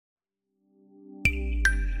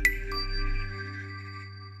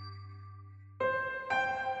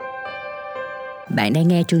Bạn đang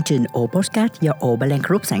nghe chương trình O Podcast do O Ba Lan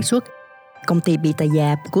Group sản xuất. Công ty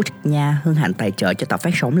Pitaya Quốc Nha hân hạnh tài trợ cho tập phát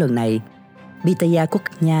sóng lần này. Pitaya Quốc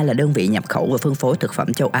Nha là đơn vị nhập khẩu và phân phối thực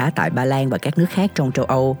phẩm châu Á tại Ba Lan và các nước khác trong châu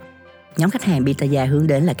Âu. Nhóm khách hàng Pitaya hướng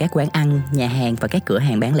đến là các quán ăn, nhà hàng và các cửa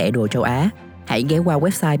hàng bán lẻ đồ châu Á. Hãy ghé qua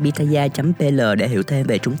website pitaya.pl để hiểu thêm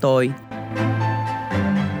về chúng tôi.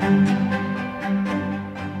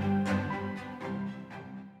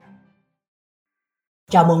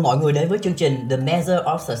 Chào mừng mọi người đến với chương trình The Measure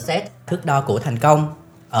of Success, thước đo của thành công.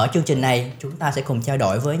 Ở chương trình này, chúng ta sẽ cùng trao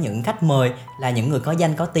đổi với những khách mời là những người có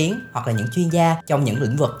danh có tiếng hoặc là những chuyên gia trong những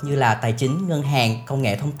lĩnh vực như là tài chính, ngân hàng, công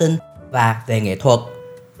nghệ thông tin và về nghệ thuật.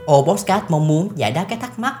 O Podcast mong muốn giải đáp các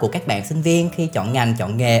thắc mắc của các bạn sinh viên khi chọn ngành,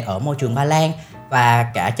 chọn nghề ở môi trường Ba Lan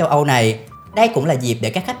và cả châu Âu này. Đây cũng là dịp để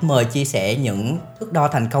các khách mời chia sẻ những thước đo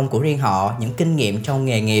thành công của riêng họ, những kinh nghiệm trong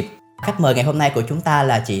nghề nghiệp. Khách mời ngày hôm nay của chúng ta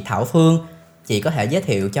là chị Thảo Phương. Chị có thể giới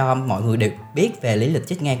thiệu cho mọi người được biết về lý lịch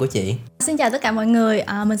trích ngang của chị. Xin chào tất cả mọi người,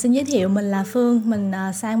 mình xin giới thiệu mình là Phương, mình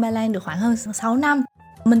sang Ba Lan được khoảng hơn 6 năm.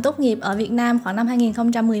 Mình tốt nghiệp ở Việt Nam khoảng năm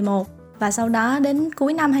 2011 và sau đó đến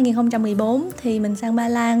cuối năm 2014 thì mình sang Ba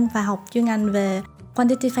Lan và học chuyên ngành về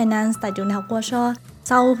Quantitative Finance tại trường Đại học Warsaw.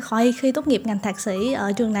 Sau khi tốt nghiệp ngành thạc sĩ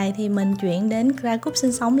ở trường này thì mình chuyển đến Krakow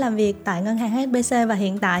sinh sống làm việc tại ngân hàng HSBC và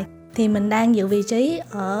hiện tại thì mình đang giữ vị trí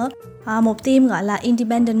ở một team gọi là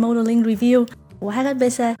Independent Modeling Review của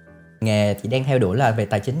HSBC. Nghề chị đang theo đuổi là về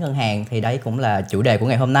tài chính ngân hàng thì đấy cũng là chủ đề của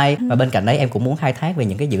ngày hôm nay. Và bên cạnh đấy em cũng muốn khai thác về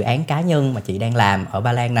những cái dự án cá nhân mà chị đang làm ở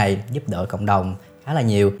Ba Lan này, giúp đỡ cộng đồng khá là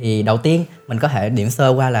nhiều. Thì đầu tiên mình có thể điểm sơ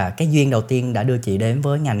qua là cái duyên đầu tiên đã đưa chị đến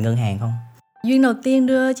với ngành ngân hàng không? Duyên đầu tiên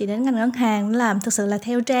đưa chị đến ngành ngân hàng là thực sự là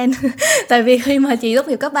theo trend. Tại vì khi mà chị tốt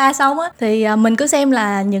nghiệp cấp 3 xong á thì mình cứ xem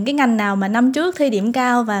là những cái ngành nào mà năm trước thi điểm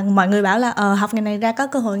cao và mọi người bảo là học ngành này ra có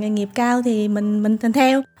cơ hội nghề nghiệp cao thì mình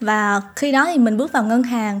theo. Và khi đó thì mình bước vào ngân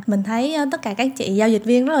hàng, mình thấy tất cả các chị giao dịch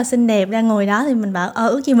viên rất là xinh đẹp đang ngồi đó thì mình bảo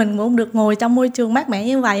ước gì mình cũng được ngồi trong môi trường mát mẻ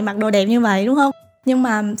như vậy, mặc đồ đẹp như vậy đúng không? Nhưng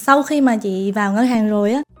mà sau khi mà chị vào ngân hàng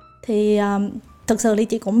rồi á thì thực sự thì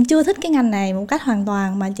chị cũng chưa thích cái ngành này một cách hoàn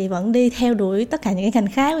toàn mà chị vẫn đi theo đuổi tất cả những cái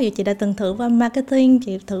ngành khác. Ví dụ chị đã từng thử qua marketing,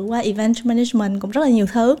 chị thử qua event management, cũng rất là nhiều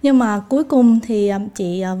thứ. Nhưng mà cuối cùng thì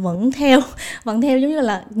chị vẫn theo giống như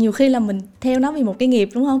là nhiều khi là mình theo nó vì một cái nghiệp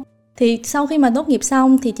đúng không? Thì sau khi mà tốt nghiệp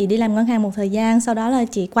xong thì chị đi làm ngân hàng một thời gian, sau đó là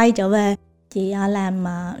chị quay trở về, chị làm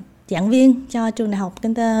giảng viên cho trường đại học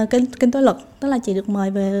Kinh Tế Luật, tức là chị được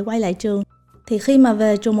mời về quay lại trường. Thì khi mà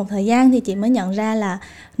về trường một thời gian thì chị mới nhận ra là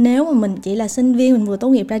nếu mà mình chỉ là sinh viên, mình vừa tốt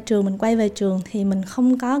nghiệp ra trường, mình quay về trường thì mình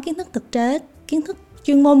không có kiến thức thực tế, kiến thức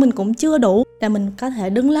chuyên môn mình cũng chưa đủ để mình có thể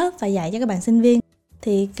đứng lớp và dạy cho các bạn sinh viên.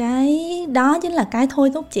 Thì cái đó chính là cái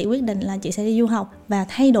thôi thúc chị quyết định là chị sẽ đi du học và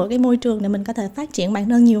thay đổi cái môi trường để mình có thể phát triển bản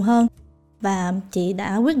thân nhiều hơn. Và chị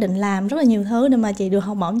đã quyết định làm rất là nhiều thứ để mà chị được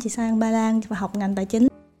học bổng, chị sang Ba Lan và học ngành tài chính.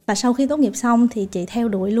 Và sau khi tốt nghiệp xong thì chị theo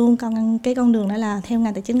đuổi luôn cái con đường đó là theo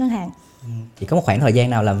ngành tài chính ngân hàng. Chị có một khoảng thời gian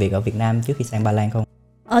nào làm việc ở Việt Nam trước khi sang Ba Lan không?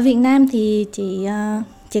 Ở Việt Nam thì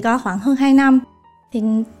chị có khoảng hơn 2 năm. Thì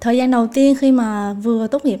thời gian đầu tiên khi mà vừa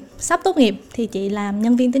tốt nghiệp, sắp tốt nghiệp thì chị làm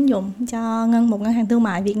nhân viên tín dụng cho một ngân hàng thương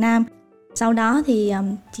mại Việt Nam. Sau đó thì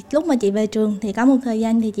lúc mà chị về trường thì có một thời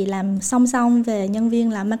gian thì chị làm song song về nhân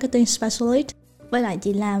viên là marketing specialist, với lại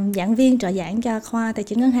chị làm giảng viên trợ giảng cho khoa tài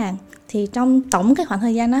chính ngân hàng. Thì trong tổng cái khoảng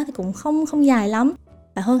thời gian đó thì cũng không dài lắm,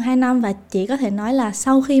 và hơn 2 năm. Và chị có thể nói là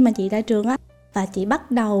sau khi mà chị ra trường á và chị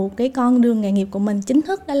bắt đầu cái con đường nghề nghiệp của mình chính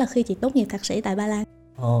thức, đó là khi chị tốt nghiệp thạc sĩ tại Ba Lan.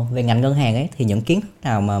 Về ngành ngân hàng ấy thì những kiến thức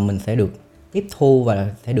nào mà mình sẽ được tiếp thu và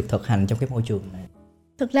sẽ được thực hành trong cái môi trường này?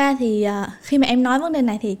 Thực ra thì khi mà em nói vấn đề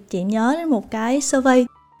này thì chị nhớ đến một cái survey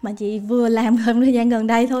mà chị vừa làm trong thời gian gần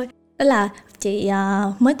đây thôi. Đó là chị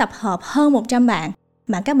mới tập hợp hơn 100 bạn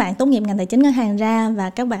mà các bạn tốt nghiệp ngành tài chính ngân hàng ra,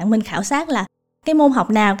 và mình khảo sát là cái môn học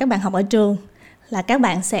nào các bạn học ở trường là các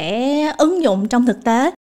bạn sẽ ứng dụng trong thực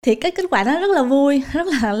tế. Thì cái kết quả đó rất là vui, rất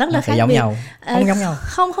là khác biệt. Không giống nhau.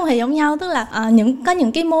 Không hề giống nhau, tức là có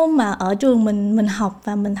những cái môn mà ở trường mình học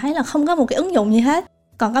và mình thấy là không có một cái ứng dụng gì hết.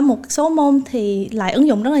 Còn có một số môn thì lại ứng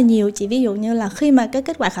dụng rất là nhiều. Chỉ ví dụ như là khi mà cái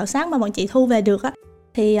kết quả khảo sát mà bọn chị thu về được á,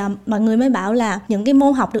 thì mọi người mới bảo là những cái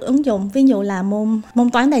môn học được ứng dụng, ví dụ là môn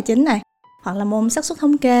toán tài chính này, hoặc là môn xác suất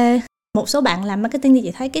thống kê. Một số bạn làm marketing thì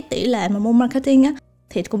chị thấy cái tỷ lệ mà môn marketing á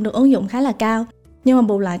thì cũng được ứng dụng khá là cao. Nhưng mà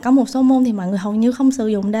bù lại có một số môn thì mọi người hầu như không sử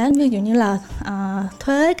dụng đến, ví dụ như là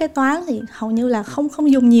thuế, kế toán thì hầu như là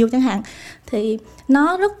không dùng nhiều chẳng hạn. Thì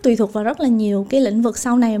nó rất tùy thuộc vào rất là nhiều cái lĩnh vực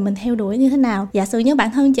sau này mình theo đuổi như thế nào. Giả sử như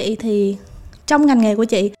bản thân chị thì trong ngành nghề của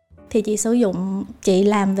chị thì chị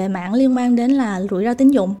làm về mảng liên quan đến là rủi ro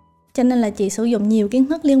tín dụng, cho nên là chị sử dụng nhiều kiến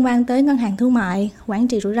thức liên quan tới ngân hàng thương mại, quản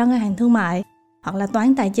trị rủi ro ngân hàng thương mại, hoặc là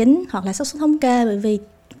toán tài chính, hoặc là xác suất thống kê. Bởi vì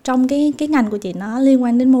trong cái ngành của chị nó liên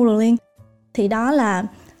quan đến modeling. Thì đó là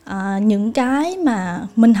những cái mà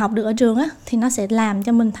mình học được ở trường á, thì nó sẽ làm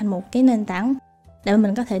cho mình thành một cái nền tảng để mà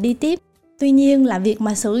mình có thể đi tiếp. Tuy nhiên là việc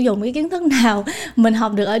mà sử dụng cái kiến thức nào mình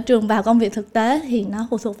học được ở trường vào công việc thực tế thì nó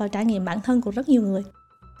phụ thuộc vào trải nghiệm bản thân của rất nhiều người.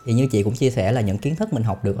 Thì như chị cũng chia sẻ là những kiến thức mình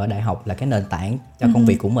học được ở đại học là cái nền tảng cho công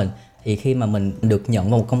việc của mình. Thì khi mà mình được nhận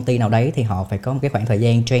vào một công ty nào đấy thì họ phải có một cái khoảng thời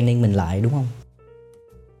gian training mình lại, đúng không?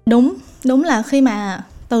 Đúng là khi mà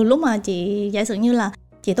từ lúc mà chị giả sử như là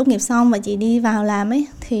chị tốt nghiệp xong và chị đi vào làm ấy,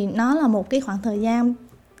 thì nó là một cái khoảng thời gian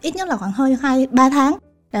ít nhất là khoảng hơi 2-3 tháng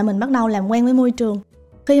để mình bắt đầu làm quen với môi trường.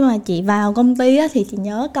 Khi mà chị vào công ty á, thì chị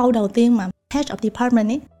nhớ câu đầu tiên mà Head of Department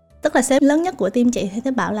ấy, tức là sếp lớn nhất của team chị,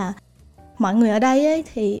 thì bảo là mọi người ở đây ấy,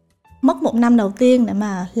 thì mất 1 năm đầu tiên để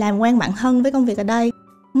mà làm quen bản thân với công việc ở đây,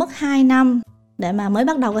 mất 2 năm để mà mới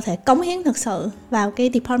bắt đầu có thể cống hiến thực sự vào cái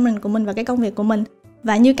department của mình và cái công việc của mình.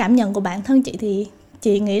 Và như cảm nhận của bản thân chị thì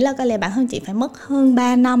chị nghĩ là có lẽ bản thân chị phải mất hơn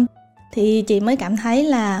 3 năm thì chị mới cảm thấy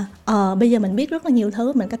là bây giờ mình biết rất là nhiều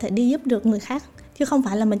thứ, mình có thể đi giúp được người khác, chứ không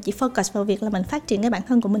phải là mình chỉ focus vào việc là mình phát triển cái bản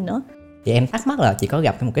thân của mình nữa. Thì em thắc mắc là chị có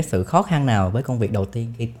gặp một cái sự khó khăn nào với công việc đầu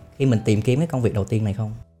tiên khi mình tìm kiếm cái công việc đầu tiên này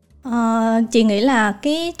không? Chị nghĩ là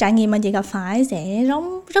cái trải nghiệm mà chị gặp phải sẽ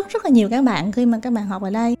giống rất là nhiều các bạn khi mà các bạn học ở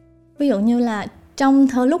đây. Ví dụ như là trong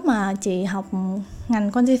thời lúc mà chị học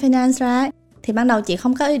ngành Quantitative Finance ra ấy, thì ban đầu chị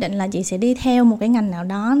không có ý định là chị sẽ đi theo một cái ngành nào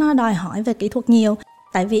đó nó đòi hỏi về kỹ thuật nhiều.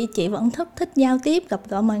 Tại vì chị vẫn thích giao tiếp, gặp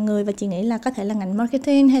gỡ mọi người, và chị nghĩ là có thể là ngành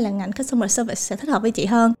marketing hay là ngành customer service sẽ thích hợp với chị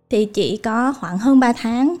hơn. Thì chị có khoảng hơn 3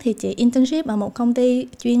 tháng thì chị internship ở một công ty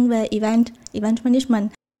chuyên về event management.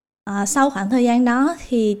 Sau khoảng thời gian đó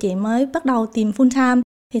thì chị mới bắt đầu tìm full time.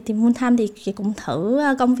 Thì tìm full time thì chị cũng thử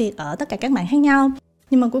công việc ở tất cả các mảng khác nhau.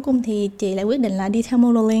 Nhưng mà cuối cùng thì chị lại quyết định là đi theo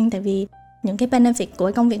modeling, tại vì những cái benefit của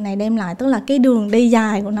cái công việc này đem lại, tức là cái đường đi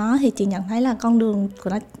dài của nó, thì chị nhận thấy là con đường của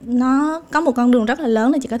nó có một con đường rất là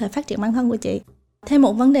lớn để chị có thể phát triển bản thân của chị. Thêm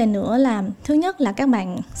một vấn đề nữa là, thứ nhất là các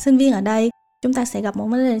bạn sinh viên ở đây chúng ta sẽ gặp một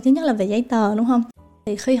vấn đề thứ nhất là về giấy tờ, đúng không?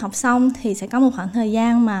 Thì khi học xong thì sẽ có một khoảng thời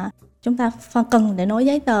gian mà chúng ta cần để nối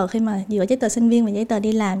giấy tờ. Khi mà giữa giấy tờ sinh viên và giấy tờ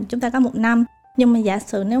đi làm chúng ta có 1 năm. Nhưng mà giả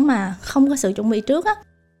sử nếu mà không có sự chuẩn bị trước á,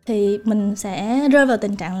 thì mình sẽ rơi vào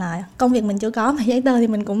tình trạng là công việc mình chưa có mà giấy tờ thì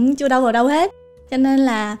mình cũng chưa đâu vào đâu hết. Cho nên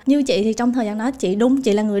là như chị thì trong thời gian đó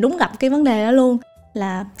chị là người đúng gặp cái vấn đề đó luôn,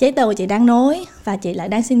 là giấy tờ của chị đang nối và chị lại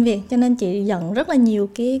đang xin việc, cho nên chị nhận rất là nhiều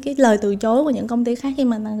cái lời từ chối của những công ty khác khi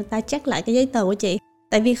mà người ta check lại cái giấy tờ của chị.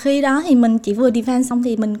 Tại vì khi đó thì mình chỉ vừa defense xong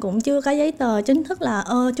thì mình cũng chưa có giấy tờ chính thức là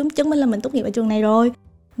chứng minh là mình tốt nghiệp ở trường này rồi,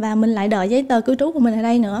 và mình lại đợi giấy tờ cư trú của mình ở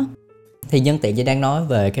đây nữa. Thì nhân tiện chị đang nói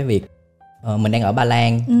về cái việc mình đang ở Ba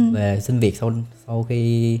Lan về xin việc sau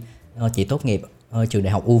khi chị tốt nghiệp trường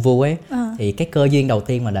đại học UVU ấy, thì cái cơ duyên đầu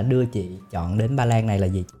tiên mà đã đưa chị chọn đến Ba Lan này là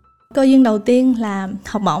gì? Cơ duyên đầu tiên là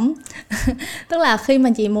học bổng. Tức là khi mà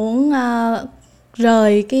chị muốn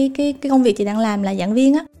rời cái công việc chị đang làm là giảng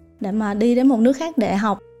viên á, để mà đi đến một nước khác để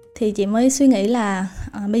học, thì chị mới suy nghĩ là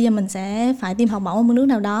bây giờ mình sẽ phải tìm học bổng ở một nước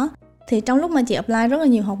nào đó. Thì trong lúc mà chị apply rất là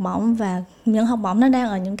nhiều học bổng, và những học bổng nó đang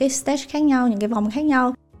ở những cái stage khác nhau, những cái vòng khác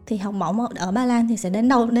nhau, thì học bổng ở Ba Lan thì sẽ đến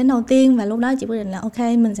đầu tiên. Và lúc đó chị quyết định là ok,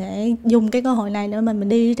 mình sẽ dùng cái cơ hội này để mà mình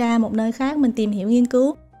đi ra một nơi khác, mình tìm hiểu nghiên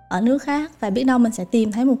cứu ở nước khác, và biết đâu mình sẽ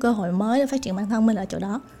tìm thấy một cơ hội mới để phát triển bản thân mình ở chỗ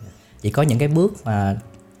đó. Chị có những cái bước mà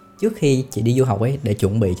trước khi chị đi du học ấy để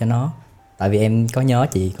chuẩn bị cho nó? Tại vì em có nhớ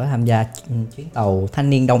chị có tham gia chuyến tàu thanh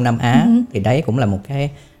niên Đông Nam Á, thì đấy cũng là một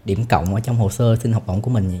cái điểm cộng ở trong hồ sơ xin học bổng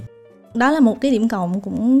của mình nhỉ? Đó là một cái điểm cộng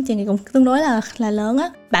cũng chị nghĩ cũng tương đối là lớn á.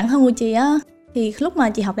 Bản thân của chị á, thì lúc mà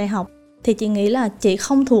chị học đại học thì chị nghĩ là chị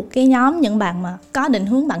không thuộc cái nhóm những bạn mà có định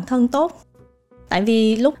hướng bản thân tốt. Tại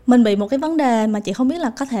vì lúc mình bị một cái vấn đề mà chị không biết là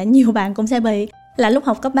có thể nhiều bạn cũng sẽ bị, là lúc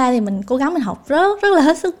học cấp 3 thì mình cố gắng mình học rất là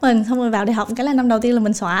hết sức mình, xong rồi vào đại học cái là năm đầu tiên là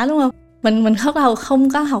mình xõa, đúng không? Mình không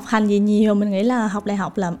có học hành gì nhiều, mình nghĩ là học đại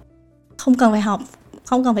học là không cần phải học,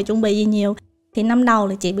 không cần phải chuẩn bị gì nhiều. Thì năm đầu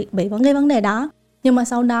là chị bị cái vấn đề đó. Nhưng mà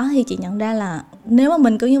sau đó thì chị nhận ra là nếu mà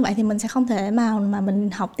mình cứ như vậy thì mình sẽ không thể mà mình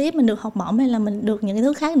học tiếp, mình được học bổng hay là mình được những cái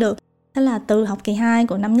thứ khác được. Thế là từ học kỳ 2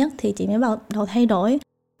 của năm nhất thì chị mới bắt đầu thay đổi.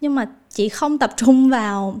 Nhưng mà chị không tập trung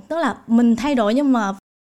vào, tức là mình thay đổi nhưng mà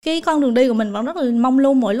cái con đường đi của mình vẫn rất là mông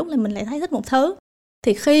lung, mỗi lúc là mình lại thấy thích một thứ.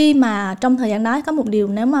 Thì khi mà trong thời gian đó có một điều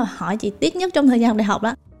nếu mà hỏi chị tiếc nhất trong thời gian đại học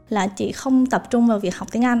đó là chị không tập trung vào việc học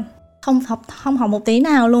tiếng Anh. Không học một tí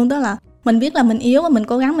nào luôn. Tức là mình biết là mình yếu và mình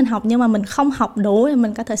cố gắng mình học, nhưng mà mình không học đủ để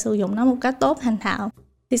mình có thể sử dụng nó một cách tốt, thành thạo.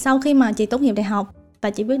 Thì sau khi mà chị tốt nghiệp đại học và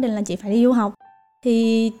chị quyết định là chị phải đi du học,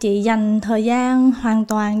 thì chị dành thời gian hoàn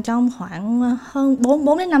toàn trong khoảng hơn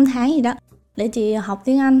 4 đến 5 tháng gì đó để chị học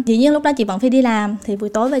tiếng Anh. Dĩ nhiên lúc đó chị vẫn phải đi làm, thì buổi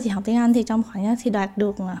tối về chị học tiếng Anh, thì trong khoảng thì đạt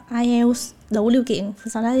được IELTS đủ điều kiện.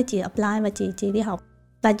 Sau đó thì chị apply và chị đi học.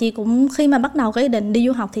 Và chị cũng khi mà bắt đầu cái ý định đi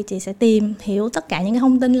du học thì chị sẽ tìm hiểu tất cả những cái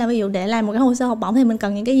thông tin, là ví dụ để làm một cái hồ sơ học bổng thì mình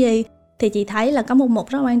cần những cái gì. Thì chị thấy là có một mục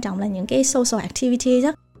rất quan trọng là những cái social activities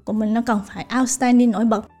đó, của mình nó cần phải outstanding, nổi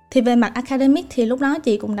bật. Thì về mặt academic thì lúc đó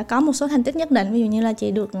chị cũng đã có một số thành tích nhất định. Ví dụ như là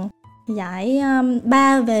chị được giải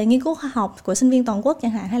 3 về nghiên cứu khoa học của sinh viên toàn quốc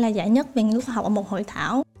chẳng hạn, hay là giải nhất về nghiên cứu khoa học ở một hội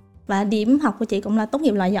thảo. Và điểm học của chị cũng là tốt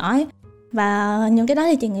nghiệp loại giỏi. Và những cái đó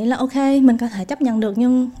thì chị nghĩ là ok, mình có thể chấp nhận được.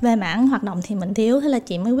 Nhưng về mảng hoạt động thì mình thiếu. Thế là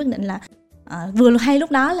chị mới quyết định là vừa hay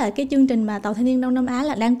lúc đó là cái chương trình mà Tàu Thanh niên Đông Nam Á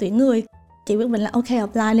là đang tuyển người. Chị quyết định là ok,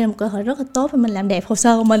 apply lên một cơ hội rất là tốt và mình làm đẹp hồ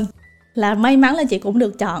sơ của mình. Là may mắn là chị cũng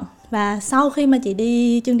được chọn. Và sau khi mà chị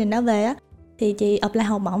đi chương trình đó về á, thì chị apply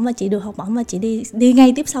học bổng và chị được học bổng và chị đi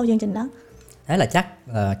ngay tiếp sau chương trình đó. Thế là chắc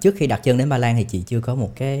trước khi đặt chân đến Ba Lan thì chị chưa có một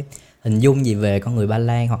cái hình dung gì về con người Ba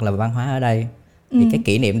Lan hoặc là văn hóa ở đây. Thì cái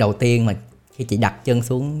kỷ niệm đầu tiên mà khi chị đặt chân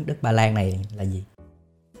xuống đất Ba Lan này là gì?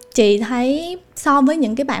 Chị thấy so với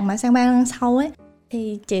những cái bạn mà sang Ba Lan sau ấy,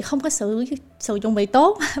 thì chị không có sự chuẩn bị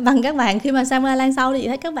tốt bằng các bạn khi mà sang Ba Lan sau. Thì chị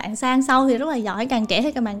thấy các bạn sang sau thì rất là giỏi, càng trẻ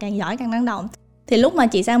thì các bạn càng giỏi, càng năng động. Thì lúc mà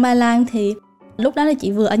chị sang Ba Lan thì lúc đó là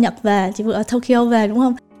chị vừa ở Nhật về, chị vừa ở Tokyo về, đúng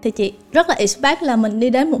không? Thì chị rất là expect là mình đi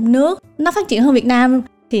đến một nước nó phát triển hơn Việt Nam,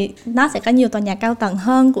 thì nó sẽ có nhiều tòa nhà cao tầng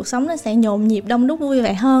hơn, cuộc sống nó sẽ nhộn nhịp, đông đúc, vui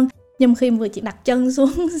vẻ hơn. Nhưng khi vừa chị đặt chân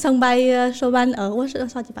xuống sân bay Soban ở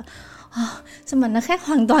Warsaw, chị bảo sao mà nó khác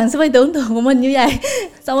hoàn toàn so với tưởng tượng của mình như vậy.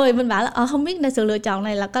 Xong rồi mình bảo là không biết là sự lựa chọn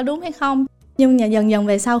này là có đúng hay không. Nhưng mà dần dần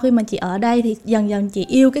về sau khi mà chị ở đây thì dần dần chị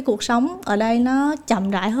yêu cái cuộc sống ở đây nó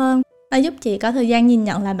chậm rãi hơn. Nó giúp chị có thời gian nhìn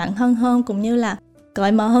nhận lại bản thân hơn, cũng như là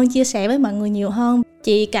cởi mở hơn, chia sẻ với mọi người nhiều hơn.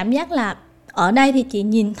 Chị cảm giác là ở đây thì chị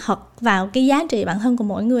nhìn thật vào cái giá trị bản thân của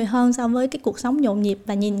mỗi người hơn so với cái cuộc sống nhộn nhịp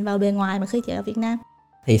và nhìn vào bề ngoài mà khi chị ở Việt Nam.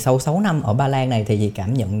 Thì sau 6 năm ở Ba Lan này thì chị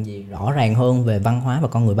cảm nhận gì rõ ràng hơn về văn hóa và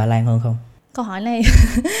con người Ba Lan hơn không? Câu hỏi này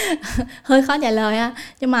hơi khó trả lời ha.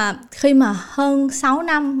 Nhưng mà khi mà hơn 6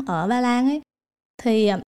 năm ở Ba Lan ấy,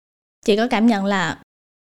 thì chị có cảm nhận là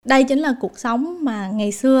đây chính là cuộc sống mà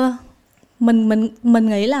ngày xưa mình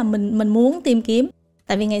nghĩ là mình muốn tìm kiếm.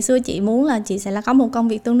 Tại vì ngày xưa chị muốn là chị sẽ là có một công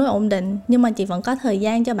việc tương đối ổn định, nhưng mà chị vẫn có thời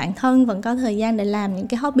gian cho bản thân, vẫn có thời gian để làm những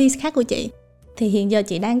cái hobbies khác của chị. Thì hiện giờ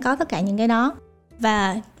chị đang có tất cả những cái đó.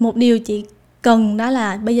 Và một điều chị cần đó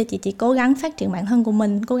là bây giờ chị chỉ cố gắng phát triển bản thân của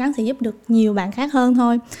mình, cố gắng sẽ giúp được nhiều bạn khác hơn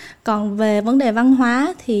thôi. Còn về vấn đề văn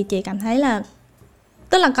hóa thì chị cảm thấy là,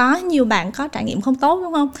 tức là có nhiều bạn có trải nghiệm không tốt,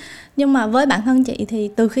 đúng không? Nhưng mà với bản thân chị thì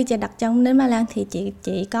từ khi chị đặt chân đến Ba Lan thì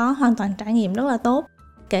chị có hoàn toàn trải nghiệm rất là tốt.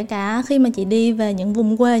 Kể cả khi mà chị đi về những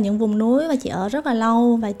vùng quê, những vùng núi và chị ở rất là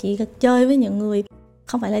lâu, và chị chơi với những người,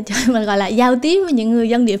 không phải là chơi mà gọi là giao tiếp với những người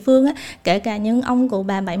dân địa phương á. Kể cả những ông cụ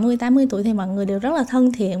bà 70-80 tuổi thì mọi người đều rất là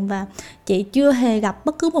thân thiện. Và chị chưa hề gặp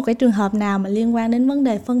bất cứ một cái trường hợp nào mà liên quan đến vấn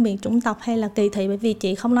đề phân biệt chủng tộc hay là kỳ thị, bởi vì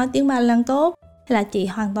chị không nói tiếng Ba Lan tốt, hay là chị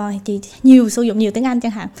hoàn toàn sử dụng nhiều tiếng Anh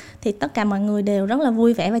chẳng hạn. Thì tất cả mọi người đều rất là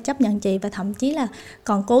vui vẻ và chấp nhận chị, và thậm chí là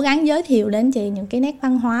còn cố gắng giới thiệu đến chị những cái nét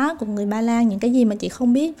văn hóa của người Ba Lan, những cái gì mà chị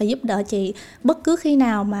không biết, và giúp đỡ chị bất cứ khi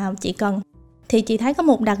nào mà chị cần. Thì chị thấy có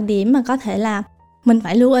một đặc điểm mà có thể là mình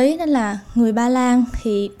phải lưu ý, đó là người Ba Lan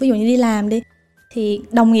thì ví dụ như đi làm đi, thì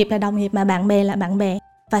đồng nghiệp là đồng nghiệp mà bạn bè là bạn bè.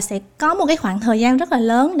 Và sẽ có một cái khoảng thời gian rất là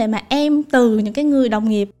lớn để mà em từ những cái người đồng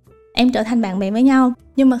nghiệp em trở thành bạn bè với nhau.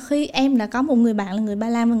 Nhưng mà khi em đã có một người bạn là người Ba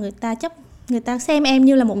Lan và người ta xem em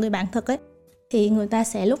như là một người bạn thực ấy, thì người ta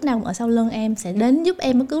sẽ lúc nào cũng ở sau lưng em, sẽ đến giúp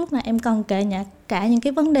em bất cứ lúc nào em cần, kể cả những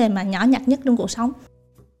cái vấn đề mà nhỏ nhặt nhất trong cuộc sống.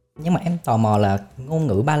 Nhưng mà em tò mò là ngôn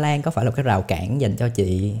ngữ Ba Lan có phải là cái rào cản dành cho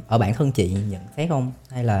chị, ở bản thân chị nhận xét không?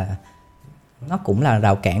 Hay là nó cũng là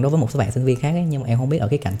rào cản đối với một số bạn sinh viên khác ấy, nhưng mà em không biết ở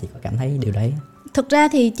cái cạnh chị có cảm thấy điều đấy. Thực ra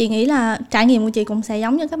thì chị nghĩ là trải nghiệm của chị cũng sẽ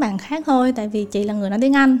giống như các bạn khác thôi. Tại vì chị là người nói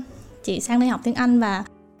tiếng Anh, chị sang đây học tiếng Anh, và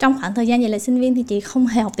trong khoảng thời gian dạy là sinh viên thì chị không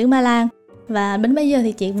hề học tiếng Ba Lan. Và đến bây giờ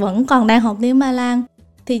thì chị vẫn còn đang học tiếng Ba Lan.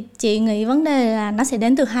 Thì chị nghĩ vấn đề là nó sẽ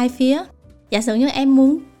đến từ hai phía. Giả sử như em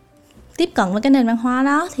muốn tiếp cận với cái nền văn hóa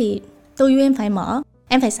đó thì tư duy em phải mở.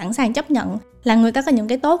 Em phải sẵn sàng chấp nhận là người ta có những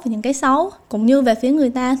cái tốt và những cái xấu. Cũng như về phía người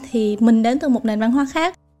ta thì mình đến từ một nền văn hóa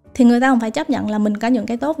khác, thì người ta cũng phải chấp nhận là mình có những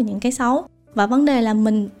cái tốt và những cái xấu. Và vấn đề là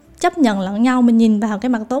mình chấp nhận lẫn nhau, mình nhìn vào cái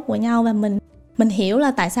mặt tốt của nhau, và mình hiểu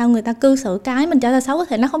là tại sao người ta cư xử cái mình cho là xấu có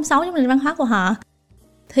thể nó không xấu trong nền văn hóa của họ.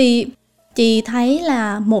 Thì chị thấy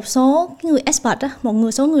là một số người expert á,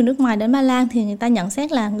 số người nước ngoài đến Ba Lan thì người ta nhận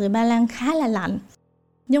xét là người Ba Lan khá là lạnh.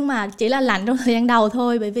 Nhưng mà chỉ là lạnh trong thời gian đầu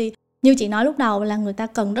thôi, bởi vì như chị nói lúc đầu là người ta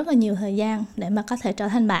cần rất là nhiều thời gian để mà có thể trở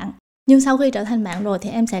thành bạn. Nhưng sau khi trở thành bạn rồi thì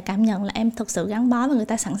em sẽ cảm nhận là em thực sự gắn bó và người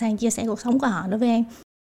ta sẵn sàng chia sẻ cuộc sống của họ đối với em.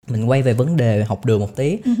 Mình quay về vấn đề học đường một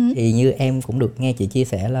tí. Thì như em cũng được nghe chị chia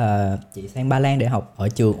sẻ là chị sang Ba Lan để học ở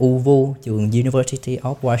trường UW, trường University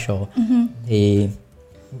of Warsaw. Thì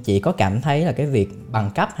chị có cảm thấy là cái việc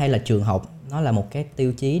bằng cấp hay là trường học nó là một cái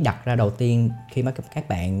tiêu chí đặt ra đầu tiên khi mà các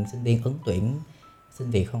bạn sinh viên ứng tuyển xin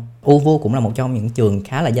việc không? UW cũng là một trong những trường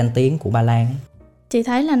khá là danh tiếng của Ba Lan ấy. Chị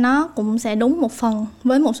thấy là nó cũng sẽ đúng một phần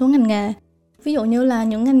với một số ngành nghề. Ví dụ như là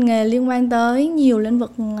những ngành nghề liên quan tới nhiều lĩnh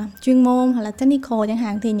vực chuyên môn hoặc là technical chẳng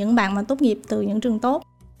hạn, thì những bạn mà tốt nghiệp từ những trường tốt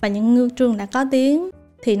và những trường đã có tiếng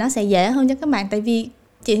thì nó sẽ dễ hơn cho các bạn. Tại vì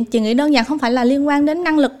chị nghĩ đơn giản không phải là liên quan đến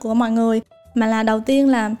năng lực của mọi người, mà là đầu tiên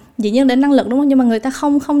là dĩ nhiên đến năng lực, đúng không? Nhưng mà người ta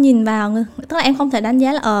không nhìn vào, tức là em không thể đánh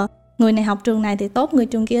giá là người này học trường này thì tốt, người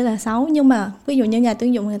trường kia là xấu. Nhưng mà ví dụ như nhà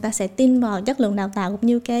tuyển dụng người ta sẽ tin vào chất lượng đào tạo cũng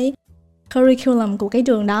như cái curriculum của cái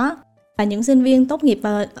trường đó. Và những sinh viên tốt nghiệp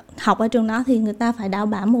và học ở trường đó thì người ta phải đảm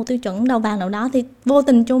bảo một tiêu chuẩn đầu vào nào đó, thì vô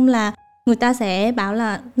tình chung là người ta sẽ bảo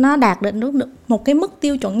là nó đạt được một cái mức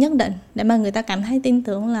tiêu chuẩn nhất định để mà người ta cảm thấy tin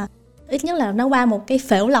tưởng là ít nhất là nó qua một cái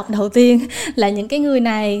phễu lọc đầu tiên là những cái người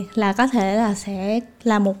này là có thể là sẽ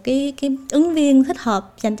là một cái ứng viên thích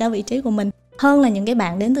hợp dành cho vị trí của mình hơn là những cái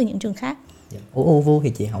bạn đến từ những trường khác. Ở UW thì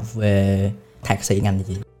chị học về thạc sĩ ngành gì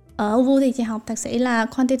chị? Ở UW thì chị học thạc sĩ là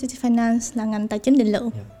Quantitative Finance, là ngành tài chính định lượng.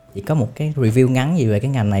 Chị có một cái review ngắn gì về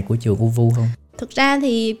cái ngành này của trường UW không? Thực ra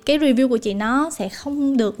thì cái review của chị nó sẽ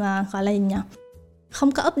không được gọi là gì nhỉ?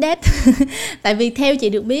 Không có update. Tại vì theo chị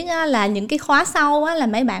được biết á, là những cái khóa sau á, là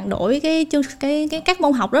mấy bạn đổi cái các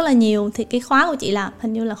môn học rất là nhiều. Thì cái khóa của chị là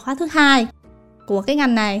hình như là khóa thứ 2 của cái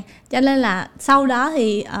ngành này. Cho nên là sau đó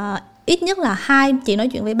thì ít nhất là chị nói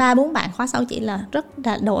chuyện với 3-4 bạn khóa sau chị là rất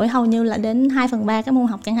là đổi hầu như là đến 2/3 các môn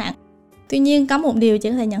học chẳng hạn. Tuy nhiên có một điều chị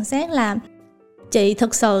có thể nhận xét là chị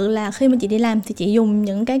thực sự là khi mà chị đi làm thì chị dùng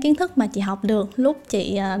những cái kiến thức mà chị học được lúc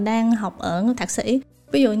chị đang học ở thạc sĩ.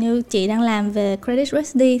 Ví dụ như chị đang làm về credit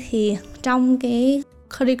risk thì trong cái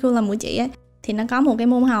curriculum của chị ấy, thì nó có một cái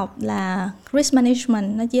môn học là risk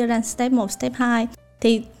management, nó chia ra step 1, step 2.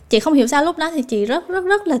 Thì chị không hiểu sao lúc đó thì chị rất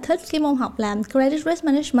là thích cái môn học làm credit risk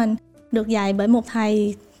management, được dạy bởi một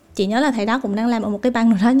thầy, chị nhớ là thầy đó cũng đang làm ở một cái bang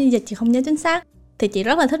nào đó nhưng giờ chị không nhớ chính xác. Thì chị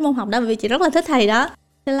rất là thích môn học đó vì chị rất là thích thầy đó.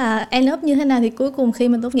 Thế là end up như thế nào thì cuối cùng khi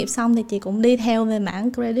mình tốt nghiệp xong thì chị cũng đi theo về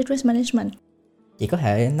mảng credit risk management. Chị có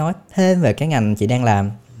thể nói thêm về cái ngành chị đang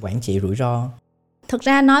làm, quản trị rủi ro? Thực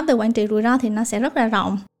ra nói về quản trị rủi ro thì nó sẽ rất là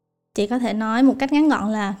rộng. Chị có thể nói một cách ngắn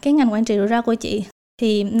gọn là cái ngành quản trị rủi ro của chị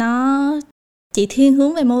thì chị thiên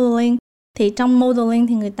hướng về modeling. Thì trong modeling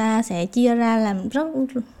thì người ta sẽ chia ra làm rất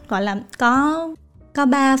gọi là có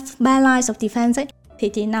ba lines of defense ấy. Thì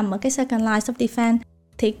chị nằm ở cái second line of defense.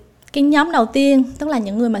 Thì cái nhóm đầu tiên tức là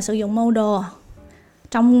những người mà sử dụng model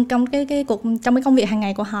trong cái công việc hàng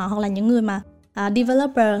ngày của họ, hoặc là những người mà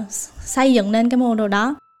developer xây dựng nên cái model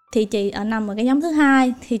đó, thì chị nằm ở cái nhóm thứ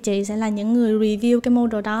 2. Thì chị sẽ là những người review cái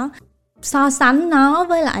model đó, so sánh nó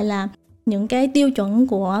với lại là những cái tiêu chuẩn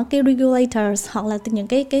của cái regulators hoặc là những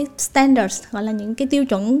cái standards, gọi là những cái tiêu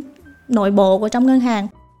chuẩn nội bộ của trong ngân hàng,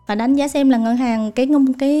 và đánh giá xem là ngân hàng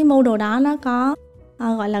cái model đó nó có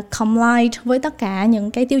gọi là compliant với tất cả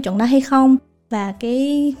những cái tiêu chuẩn đó hay không, và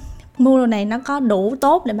cái model này nó có đủ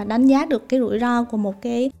tốt để mà đánh giá được cái rủi ro của một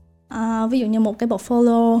cái ví dụ như một cái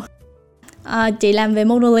portfolio. Chị làm về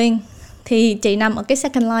modeling thì chị nằm ở cái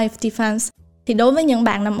second line of defense. Thì đối với những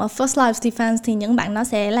bạn nằm ở first line of defense thì những bạn nó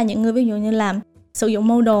sẽ là những người ví dụ như làm sử dụng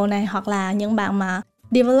model này, hoặc là những bạn mà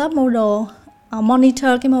develop model,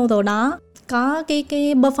 monitor cái model đó, có cái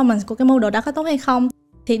performance của cái model đó có tốt hay không.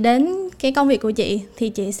 Thì đến cái công việc của chị thì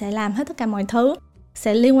chị sẽ làm hết tất cả mọi thứ,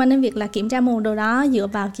 sẽ liên quan đến việc là kiểm tra model đó, dựa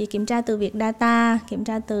vào chị kiểm tra từ việc data, kiểm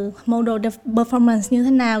tra từ model performance như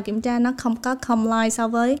thế nào, kiểm tra nó không có comply so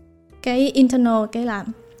với cái internal, cái là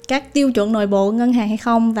các tiêu chuẩn nội bộ ngân hàng hay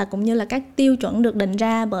không, và cũng như là các tiêu chuẩn được định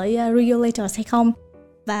ra bởi regulators hay không.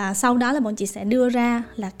 Và sau đó là bọn chị sẽ đưa ra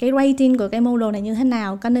là cái rating của cái model này như thế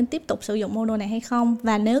nào, có nên tiếp tục sử dụng model này hay không,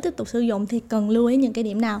 và nếu tiếp tục sử dụng thì cần lưu ý những cái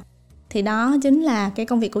điểm nào. Thì đó chính là cái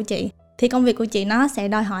công việc của chị. Thì công việc của chị nó sẽ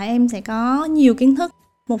đòi hỏi em sẽ có nhiều kiến thức,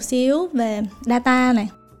 một xíu về data này,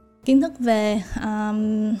 kiến thức về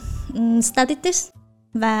statistics,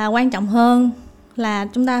 và quan trọng hơn là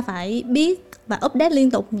chúng ta phải biết và update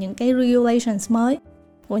liên tục những cái regulations mới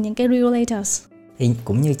của những cái regulators. Thì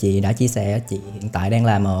cũng như chị đã chia sẻ, chị hiện tại đang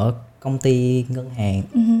làm ở công ty ngân hàng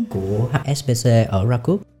của HSBC ở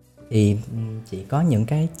Krakow. Thì chị có những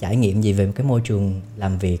cái trải nghiệm gì về cái môi trường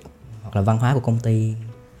làm việc hoặc là văn hóa của công ty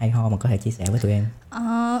hay ho mà có thể chia sẻ với tụi em?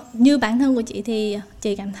 Như bản thân của chị thì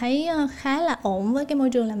chị cảm thấy khá là ổn với cái môi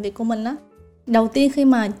trường làm việc của mình đó. Đầu tiên khi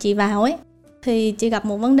mà chị vào ấy thì chị gặp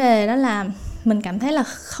một vấn đề, đó là mình cảm thấy là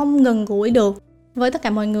không gần gũi được với tất cả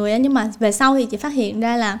mọi người á. Nhưng mà về sau thì chị phát hiện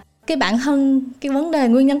ra là cái bản thân, cái vấn đề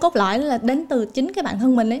nguyên nhân cốt lõi là đến từ chính cái bản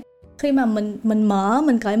thân mình ấy. Khi mà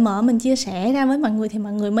mình cởi mở, mình chia sẻ ra với mọi người thì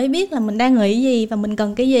mọi người mới biết là mình đang nghĩ gì và mình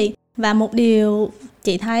cần cái gì. Và một điều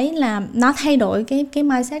chị thấy là nó thay đổi cái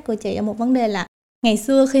mindset của chị ở một vấn đề là ngày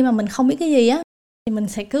xưa khi mà mình không biết cái gì á thì mình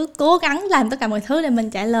sẽ cứ cố gắng làm tất cả mọi thứ để mình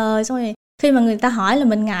trả lời, xong rồi khi mà người ta hỏi là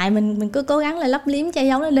mình ngại, mình cứ cố gắng là lấp liếm che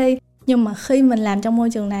giấu nó đi. Nhưng mà khi mình làm trong môi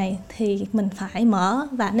trường này thì mình phải mở,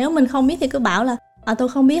 và nếu mình không biết thì cứ bảo là tôi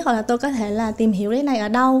không biết, hoặc là tôi có thể là tìm hiểu cái này ở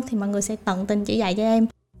đâu, thì mọi người sẽ tận tình chỉ dạy cho em.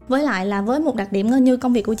 Với lại là với một đặc điểm như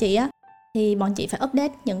công việc của chị á thì bọn chị phải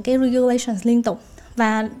update những cái regulations liên tục.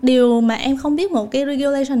 Và điều mà em không biết một cái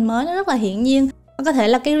regulation mới nó rất là hiển nhiên. Có thể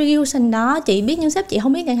là cái regulation đó chị biết nhưng sếp chị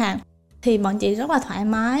không biết chẳng hạn, thì bọn chị rất là thoải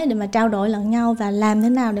mái để mà trao đổi lẫn nhau và làm thế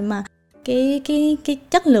nào để mà cái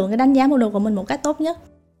chất lượng, cái đánh giá mô đồ của mình một cách tốt nhất.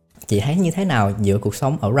 Chị thấy như thế nào giữa cuộc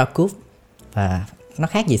sống ở Krakow và nó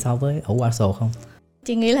khác gì so với ở Warsaw không?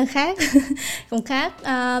 Chị nghĩ là khác. Cũng khác.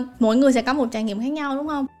 Mỗi người sẽ có một trải nghiệm khác nhau đúng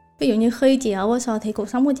không? Ví dụ như khi chị ở Warsaw thì cuộc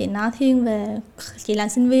sống của chị nó thiên về chị là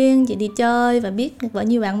sinh viên, chị đi chơi và biết được với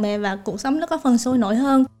nhiều bạn bè và cuộc sống nó có phần sôi nổi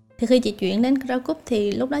hơn. Thì khi chị chuyển đến Krakow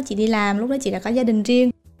thì lúc đó chị đi làm, lúc đó chị đã có gia đình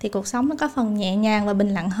riêng, thì cuộc sống nó có phần nhẹ nhàng và bình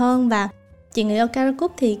lặng hơn. Và chị nghĩ ở Krakow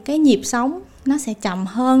thì cái nhịp sống nó sẽ chậm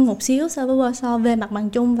hơn một xíu so với Warsaw về mặt bằng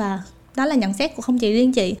chung, và đó là nhận xét của không chỉ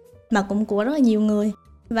riêng chị mà cũng của rất là nhiều người.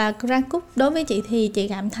 Và Krakow đối với chị thì chị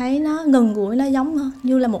cảm thấy nó gần gũi, nó giống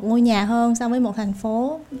như là một ngôi nhà hơn so với một thành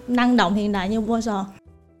phố năng động hiện đại như Warsaw.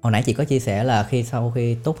 Hồi nãy chị có chia sẻ là sau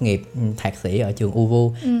khi tốt nghiệp thạc sĩ ở trường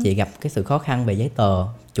UW, chị gặp cái sự khó khăn về giấy tờ,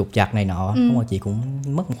 trục trặc này nọ, xong rồi chị cũng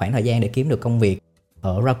mất một khoảng thời gian để kiếm được công việc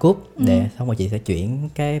ở Krakow, để xong rồi chị sẽ chuyển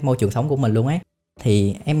cái môi trường sống của mình luôn ấy.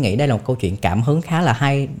 Thì em nghĩ đây là một câu chuyện cảm hứng khá là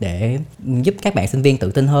hay để giúp các bạn sinh viên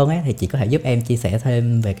tự tin hơn ấy, thì chị có thể giúp em chia sẻ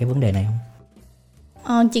thêm về cái vấn đề này không?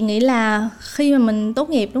 Chị nghĩ là khi mà mình tốt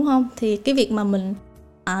nghiệp đúng không, thì cái việc mà mình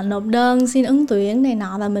nộp đơn xin ứng tuyển này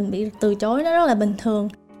nọ và mình bị từ chối nó rất là bình thường.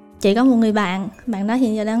 Chị có một người bạn đó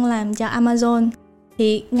hiện giờ đang làm cho Amazon.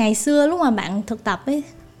 Thì ngày xưa lúc mà bạn thực tập ấy,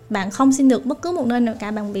 bạn không xin được bất cứ một nơi nào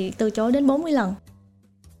cả, bạn bị từ chối đến 40 lần.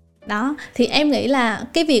 Đó, thì em nghĩ là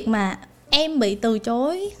cái việc mà em bị từ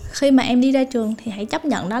chối khi mà em đi ra trường thì hãy chấp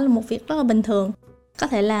nhận đó là một việc rất là bình thường. Có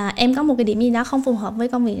thể là em có một cái điểm gì đó không phù hợp với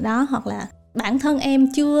công việc đó, hoặc là bản thân em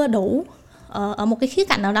chưa đủ ở một cái khía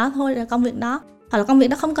cạnh nào đó thôi là công việc đó, hoặc là công việc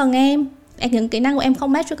đó không cần em, những kỹ năng của em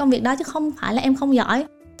không match với công việc đó, chứ không phải là em không giỏi.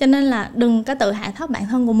 Cho nên là đừng có tự hạ thấp bản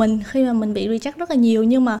thân của mình khi mà mình bị reject rất là nhiều.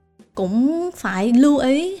 Nhưng mà cũng phải lưu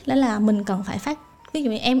ý đó là mình cần phải ví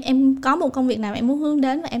dụ như em có một công việc nào em muốn hướng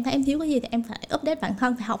đến và em thấy em thiếu cái gì thì em phải update bản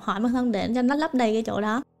thân, phải học hỏi bản thân để cho nó lấp đầy cái chỗ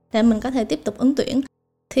đó để mình có thể tiếp tục ứng tuyển.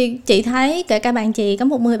 Thì chị thấy kể cả bạn chị có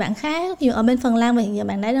một người bạn khác, ví dụ ở bên Phần Lan và hiện giờ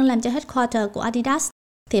bạn đấy đang làm cho headquarter của Adidas,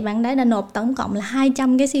 thì bạn đấy đã nộp tổng cộng là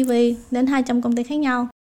 200 cái CV đến 200 công ty khác nhau.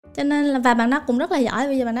 Cho nên là, và bạn đó cũng rất là giỏi,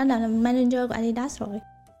 bây giờ bạn đó là manager của Adidas rồi.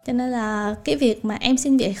 Cho nên là cái việc mà em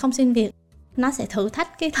xin việc không xin việc nó sẽ thử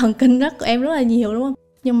thách cái thần kinh của em rất là nhiều đúng không?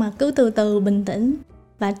 Nhưng mà cứ từ từ bình tĩnh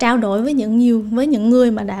và trao đổi với những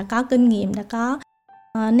người mà đã có kinh nghiệm, đã có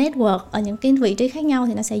network ở những cái vị trí khác nhau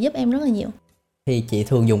thì nó sẽ giúp em rất là nhiều. Thì chị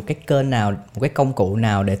thường dùng cái kênh nào, một cái công cụ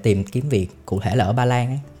nào để tìm kiếm việc, cụ thể là ở Ba Lan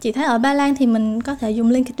ấy? Chị thấy ở Ba Lan thì mình có thể dùng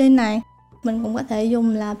LinkedIn này, mình cũng có thể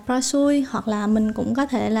dùng là Prasui, hoặc là mình cũng có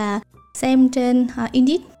thể là xem trên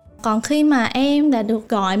Indeed. Còn khi mà em đã được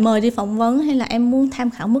mời đi phỏng vấn hay là em muốn tham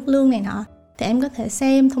khảo mức lương này nọ thì em có thể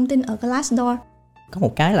xem thông tin ở Glassdoor. Có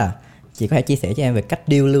một cái là chị có thể chia sẻ cho em về cách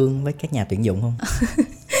deal lương với các nhà tuyển dụng không?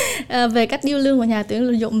 Về cách deal lương của nhà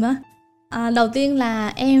tuyển dụng đó, đầu tiên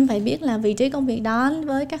là em phải biết là vị trí công việc đó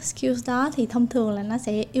với các skills đó thì thông thường là nó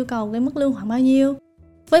sẽ yêu cầu cái mức lương khoảng bao nhiêu.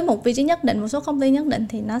 Với một vị trí nhất định, một số công ty nhất định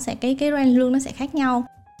thì nó sẽ cái range lương nó sẽ khác nhau.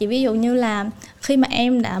 Chỉ ví dụ như là khi mà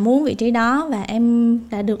em đã muốn vị trí đó và em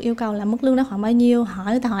đã được yêu cầu là mức lương đó khoảng bao nhiêu,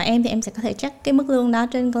 người ta hỏi em thì em sẽ có thể check cái mức lương đó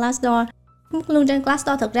trên Glassdoor. Mức lương trên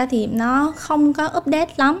Glassdoor thực ra thì nó không có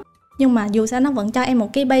update lắm, nhưng mà dù sao nó vẫn cho em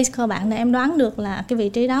một cái base cơ bản để em đoán được là cái vị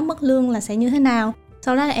trí đó mức lương là sẽ như thế nào.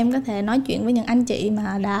 Sau đó là em có thể nói chuyện với những anh chị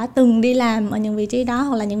mà đã từng đi làm ở những vị trí đó,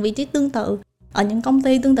 hoặc là những vị trí tương tự ở những công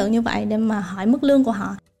ty tương tự như vậy để mà hỏi mức lương của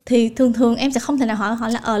họ. Thì thường em sẽ không thể nào hỏi họ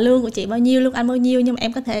là lương của chị bao nhiêu, lương anh bao nhiêu, nhưng mà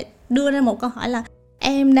em có thể đưa ra một câu hỏi là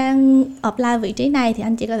em đang apply vị trí này thì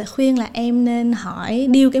anh chị có thể khuyên là em nên hỏi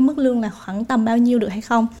deal cái mức lương là khoảng tầm bao nhiêu được hay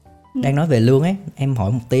không. Đang nói về lương ấy, em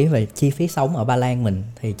hỏi một tí về chi phí sống ở Ba Lan mình,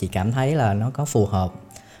 thì chị cảm thấy là nó có phù hợp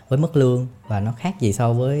với mức lương và nó khác gì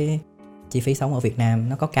so với chi phí sống ở Việt Nam,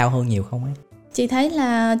 nó có cao hơn nhiều không ấy? Chị thấy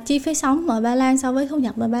là chi phí sống ở Ba Lan so với thu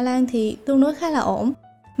nhập ở Ba Lan thì tương đối khá là ổn.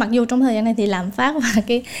 Mặc dù trong thời gian này thì lạm phát và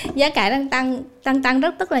cái giá cả đang tăng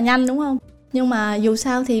rất là nhanh, đúng không? Nhưng mà dù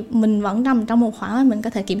sao thì mình vẫn nằm trong một khoảng mà mình có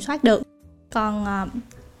thể kiểm soát được. Còn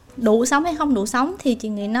đủ sống hay không đủ sống thì chị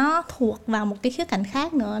nghĩ nó thuộc vào một cái khía cạnh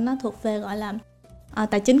khác nữa. Nó thuộc về gọi là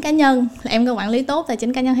tài chính cá nhân, là em có quản lý tốt tài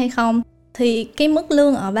chính cá nhân hay không. Thì cái mức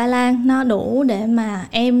lương ở Ba Lan nó đủ để mà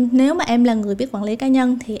nếu mà em là người biết quản lý cá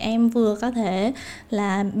nhân thì em vừa có thể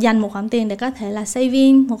là dành một khoản tiền để có thể là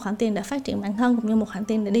saving, một khoản tiền để phát triển bản thân, cũng như một khoản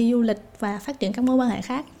tiền để đi du lịch và phát triển các mối quan hệ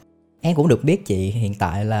khác. Em cũng được biết chị hiện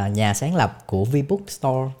tại là nhà sáng lập của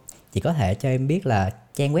vBookstore. Chị có thể cho em biết là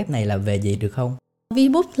trang web này là về gì được không?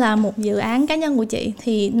 vBook là một dự án cá nhân của chị,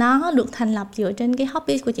 thì nó được thành lập dựa trên cái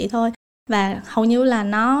hobby của chị thôi. Và hầu như là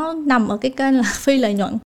nó nằm ở cái kênh là phi lợi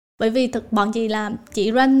nhuận. Bởi vì bọn chị là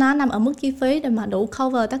chị run nó nằm ở mức chi phí để mà đủ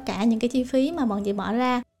cover tất cả những cái chi phí mà bọn chị bỏ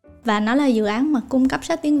ra. Và nó là dự án mà cung cấp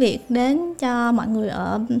sách tiếng Việt đến cho mọi người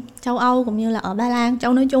ở châu Âu cũng như là ở Ba Lan,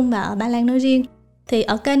 châu nói chung và ở Ba Lan nói riêng. Thì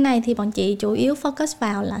ở kênh này thì bọn chị chủ yếu focus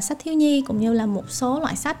vào là sách thiếu nhi cũng như là một số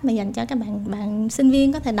loại sách mà dành cho các bạn sinh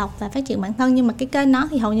viên có thể đọc và phát triển bản thân. Nhưng mà cái kênh đó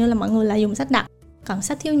thì hầu như là mọi người là dùng sách đặc. Còn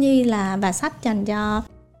sách thiếu nhi và sách dành cho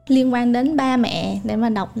liên quan đến ba mẹ để mà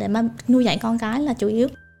đọc, để mà nuôi dạy con cái là chủ yếu.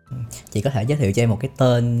 Chị có thể giới thiệu cho em một cái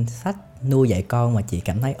tên sách nuôi dạy con mà chị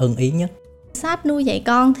cảm thấy ưng ý nhất? Sách nuôi dạy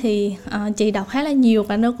con thì chị đọc khá là nhiều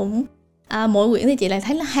và nó cũng mỗi quyển thì chị lại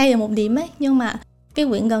thấy là hay ở một điểm ấy. Nhưng mà cái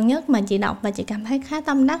quyển gần nhất mà chị đọc và chị cảm thấy khá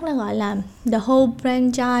tâm đắc nó gọi là The Whole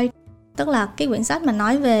Brain Child. Tức là cái quyển sách mà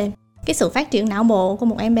nói về cái sự phát triển não bộ của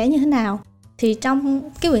một em bé như thế nào. Thì trong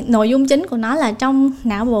cái quyển nội dung chính của nó là trong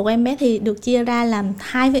não bộ của em bé thì được chia ra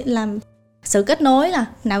làm sự kết nối là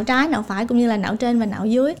não trái, não phải cũng như là não trên và não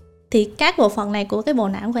dưới. Thì các bộ phận này của cái bộ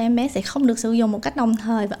não của em bé sẽ không được sử dụng một cách đồng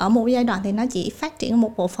thời, và ở một giai đoạn thì nó chỉ phát triển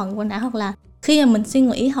một bộ phận của não, hoặc là khi mà mình suy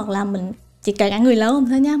nghĩ, hoặc là mình chỉ kể cả người lớn không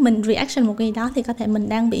thôi nhá, mình reaction một cái gì đó thì có thể mình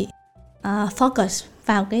đang bị focus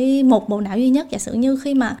vào cái một bộ não duy nhất. Giả sử như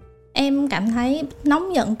khi mà em cảm thấy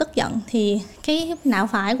nóng giận, tức giận thì cái não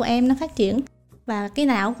phải của em nó phát triển, và cái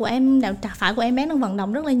não phải của em bé nó vận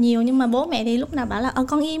động rất là nhiều. Nhưng mà bố mẹ thì lúc nào bảo là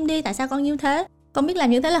con im đi, tại sao con như thế, con biết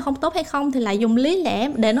làm như thế là không tốt hay không, thì lại dùng lý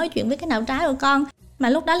lẽ để nói chuyện với cái não trái của con. Mà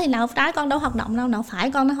lúc đó thì não trái con đâu hoạt động đâu, não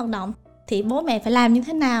phải con nó hoạt động. Thì bố mẹ phải làm như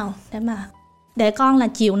thế nào để con là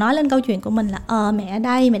chịu nói lên câu chuyện của mình là mẹ ở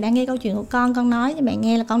đây, mẹ đang nghe câu chuyện của con nói cho mẹ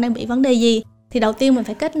nghe là con đang bị vấn đề gì. Thì đầu tiên mình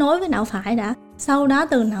phải kết nối với não phải đã, sau đó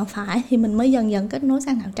từ não phải thì mình mới dần dần kết nối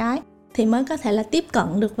sang não trái, thì mới có thể là tiếp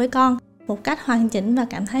cận được với con một cách hoàn chỉnh và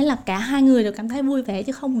cảm thấy là cả hai người đều cảm thấy vui vẻ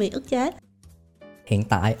chứ không bị ức chế. Hiện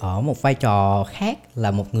tại ở một vai trò khác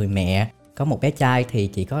là một người mẹ có một bé trai, thì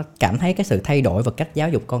chị có cảm thấy cái sự thay đổi và cách giáo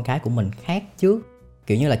dục con cái của mình khác trước?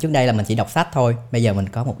 Kiểu như là trước đây là mình chỉ đọc sách thôi, bây giờ mình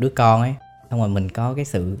có một đứa con ấy, xong rồi mình có cái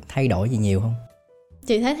sự thay đổi gì nhiều không?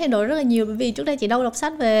 Chị thấy thay đổi rất là nhiều, bởi vì trước đây chị đâu đọc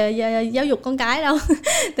sách về giáo dục con cái đâu.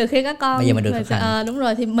 Từ khi có con bây giờ mình được thực hành. Đúng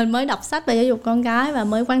rồi, thì mình mới đọc sách về giáo dục con cái và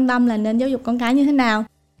mới quan tâm là nên giáo dục con cái như thế nào.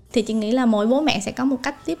 Thì chị nghĩ là mỗi bố mẹ sẽ có một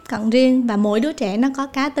cách tiếp cận riêng, và mỗi đứa trẻ nó có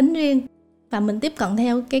cá tính riêng, và mình tiếp cận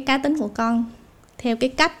theo cái cá tính của con, theo cái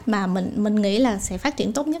cách mà mình nghĩ là sẽ phát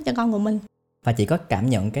triển tốt nhất cho con của mình. Và chị có cảm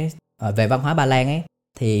nhận cái về văn hóa Ba Lan ấy,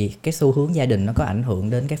 thì cái xu hướng gia đình nó có ảnh hưởng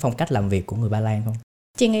đến cái phong cách làm việc của người Ba Lan không?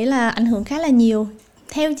 Chị nghĩ là ảnh hưởng khá là nhiều.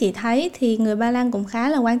 Theo chị thấy thì người Ba Lan cũng khá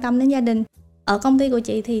là quan tâm đến gia đình. Ở công ty của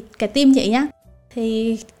chị thì cái team chị nhá,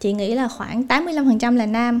 thì chị nghĩ là khoảng 85% là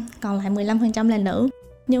nam, còn lại 15% là nữ.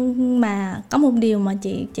 Nhưng mà có một điều mà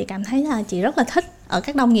chị cảm thấy là chị rất là thích ở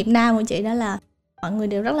các đồng nghiệp nam của chị, đó là mọi người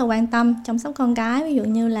đều rất là quan tâm chăm sóc con cái. Ví dụ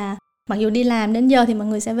như là mặc dù đi làm đến giờ thì mọi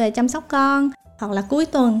người sẽ về chăm sóc con, hoặc là cuối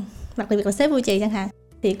tuần, đặc biệt là sếp của chị chẳng hạn,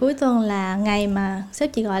 thì cuối tuần là ngày mà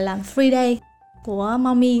sếp chị gọi là free day của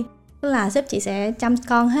mommy, tức là sếp chị sẽ chăm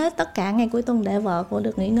con hết tất cả ngày cuối tuần để vợ của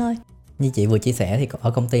được nghỉ ngơi. Như chị vừa chia sẻ thì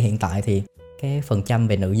ở công ty hiện tại thì cái phần trăm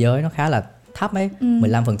về nữ giới nó khá là thấp ấy,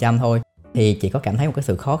 15% thôi. Thì chị có cảm thấy một cái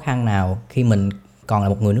sự khó khăn nào khi mình còn là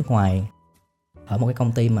một người nước ngoài ở một cái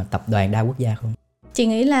công ty mà tập đoàn đa quốc gia không? Chị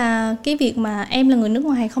nghĩ là cái việc mà em là người nước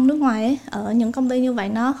ngoài hay không nước ngoài ấy, ở những công ty như vậy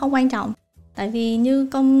nó không quan trọng. Tại vì như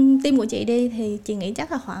team của chị đi thì chị nghĩ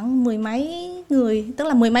chắc là khoảng 10 mấy người, tức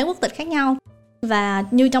là 10 mấy quốc tịch khác nhau. Và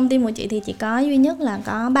như trong team của chị thì chỉ có duy nhất là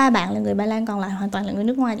có 3 bạn là người Ba Lan, còn lại hoàn toàn là người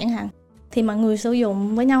nước ngoài chẳng hạn. Thì mọi người sử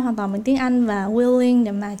dụng với nhau hoàn toàn bằng tiếng Anh và willing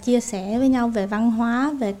để mà chia sẻ với nhau về văn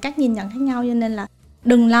hóa, về cách nhìn nhận khác nhau. Cho nên là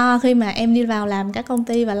đừng lo khi mà em đi vào làm các công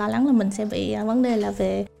ty và lo lắng là mình sẽ bị vấn đề là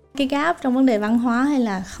về cái gap trong vấn đề văn hóa hay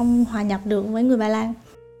là không hòa nhập được với người Ba Lan.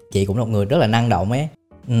 Chị cũng là một người rất là năng động ấy.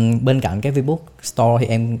 Bên cạnh cái vBookstore thì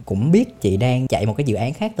em cũng biết chị đang chạy một cái dự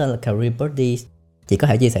án khác tên là Career Birdies. Chị có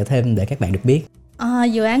thể chia sẻ thêm để các bạn được biết.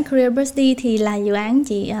 Dự án Career Bursty thì là dự án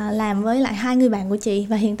chị làm với lại 2 người bạn của chị,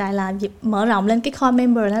 và hiện tại là mở rộng lên cái core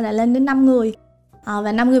member, nó đã lên đến 5 người.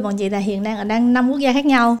 Và 5 người bọn chị là hiện đang ở 5 quốc gia khác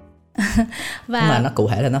nhau. Và mà nó cụ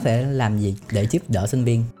thể là nó sẽ làm gì để giúp đỡ sinh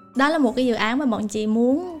viên? Đó là một cái dự án mà bọn chị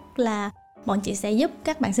muốn là bọn chị sẽ giúp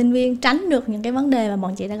các bạn sinh viên tránh được những cái vấn đề mà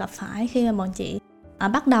bọn chị đã gặp phải khi mà bọn chị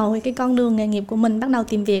bắt đầu cái con đường nghề nghiệp của mình, bắt đầu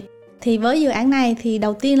tìm việc. Thì với dự án này thì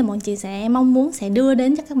đầu tiên là bọn chị sẽ mong muốn sẽ đưa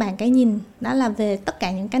đến cho các bạn cái nhìn đó là về tất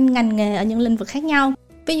cả những cái ngành nghề ở những lĩnh vực khác nhau.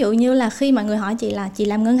 Ví dụ như là khi mà người hỏi chị là chị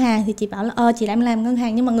làm ngân hàng thì chị bảo là chị làm ngân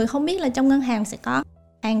hàng, nhưng mà người không biết là trong ngân hàng sẽ có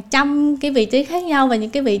hàng trăm cái vị trí khác nhau, và những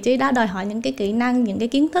cái vị trí đó đòi hỏi những cái kỹ năng, những cái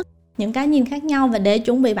kiến thức, những cái nhìn khác nhau, và để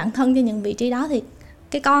chuẩn bị bản thân cho những vị trí đó thì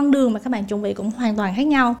cái con đường mà các bạn chuẩn bị cũng hoàn toàn khác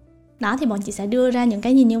nhau. Đó, thì bọn chị sẽ đưa ra những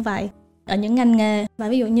cái nhìn như vậy ở những ngành nghề. Và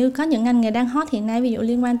ví dụ như có những ngành nghề đang hot hiện nay, ví dụ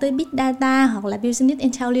liên quan tới Big Data hoặc là Business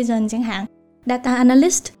Intelligence chẳng hạn, Data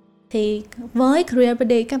Analyst, thì với Career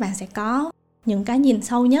Buddy các bạn sẽ có những cái nhìn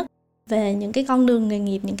sâu nhất về những cái con đường nghề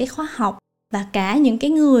nghiệp, những cái khóa học, và cả những cái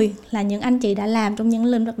người là những anh chị đã làm trong những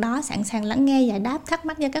lĩnh vực đó sẵn sàng lắng nghe, giải đáp thắc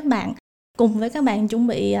mắc cho các bạn, cùng với các bạn chuẩn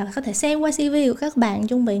bị có thể xem qua CV của các bạn,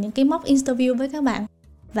 chuẩn bị những cái mock interview với các bạn,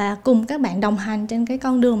 và cùng các bạn đồng hành trên cái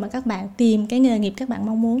con đường mà các bạn tìm cái nghề nghiệp các bạn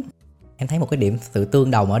mong muốn. Em thấy một cái điểm sự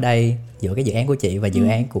tương đồng ở đây giữa cái dự án của chị và dự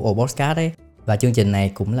án của Podcast ấy, và chương trình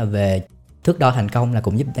này cũng là về thước đo thành công, là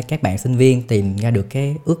cũng giúp các bạn sinh viên tìm ra được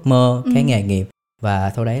cái ước mơ, cái nghề nghiệp,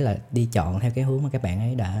 và sau đấy là đi chọn theo cái hướng mà các bạn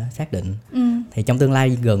ấy đã xác định. Thì trong tương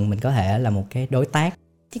lai gần mình có thể là một cái đối tác.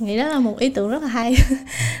 Chị nghĩ đó là một ý tưởng rất là hay.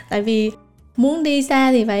 Tại vì muốn đi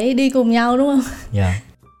xa thì phải đi cùng nhau, đúng không? Dạ.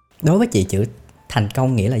 Đối với chị, chữ thành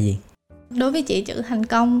công nghĩa là gì? Đối với chị, chữ thành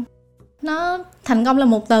công là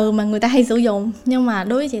một từ mà người ta hay sử dụng, nhưng mà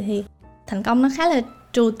đối với chị thì thành công nó khá là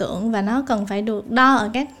trừu tượng, và nó cần phải được đo ở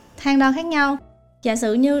các thang đo khác nhau. Giả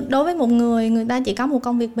sử như đối với một người ta chỉ có một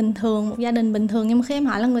công việc bình thường, một gia đình bình thường, nhưng mà khi em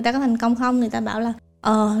hỏi là người ta có thành công không, người ta bảo là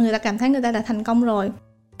người ta cảm thấy người ta đã thành công rồi.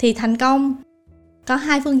 Thì thành công có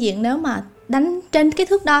 2 phương diện. Nếu mà đánh trên cái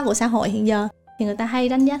thước đo của xã hội hiện giờ thì người ta hay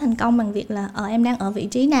đánh giá thành công bằng việc là em đang ở vị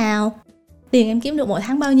trí nào, tiền em kiếm được mỗi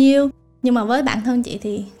tháng bao nhiêu. Nhưng mà với bản thân chị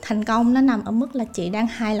thì thành công nó nằm ở mức là chị đang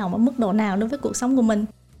hài lòng ở mức độ nào đối với cuộc sống của mình.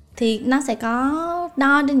 Thì nó sẽ có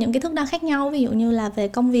đo trên những cái thước đo khác nhau. Ví dụ như là về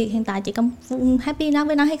công việc, hiện tại chị có happy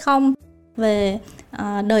với nó hay không, về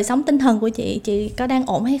đời sống tinh thần của chị có đang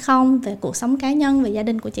ổn hay không, về cuộc sống cá nhân, về gia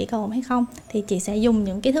đình của chị có ổn hay không. Thì chị sẽ dùng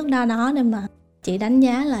những cái thước đo đó để mà chị đánh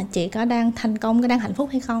giá là chị có đang thành công, có đang hạnh phúc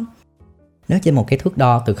hay không. Nếu trên một cái thước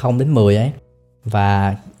đo từ 0 đến 10 ấy,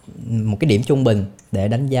 và một cái điểm trung bình để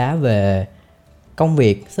đánh giá về công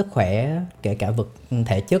việc, sức khỏe, kể cả vật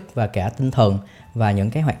thể chất và cả tinh thần, và những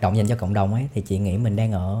cái hoạt động dành cho cộng đồng ấy, thì chị nghĩ mình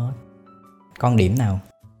đang ở con điểm nào?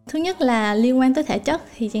 Thứ nhất là liên quan tới thể chất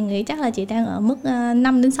thì chị nghĩ chắc là chị đang ở mức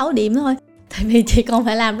 5 đến 6 điểm thôi. Tại vì chị còn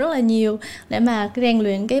phải làm rất là nhiều để mà rèn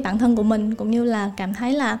luyện cái bản thân của mình, cũng như là cảm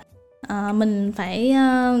thấy là mình phải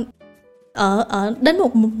ở đến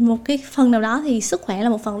một cái phần nào đó thì sức khỏe là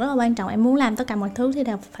một phần rất là quan trọng. Em muốn làm tất cả mọi thứ thì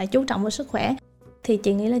đều phải chú trọng vào sức khỏe. Thì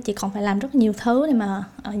chị nghĩ là chị còn phải làm rất nhiều thứ để mà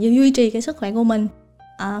duy trì cái sức khỏe của mình.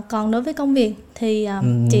 Còn đối với công việc thì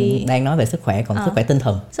chị đang nói về sức khỏe, còn sức khỏe tinh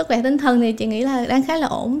thần. Sức khỏe tinh thần thì chị nghĩ là đang khá là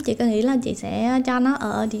ổn. Chị có nghĩ là chị sẽ cho nó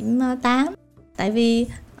ở điểm 8. Tại vì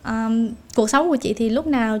cuộc sống của chị thì lúc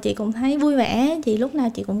nào chị cũng thấy vui vẻ, lúc nào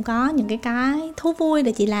chị cũng có những cái thú vui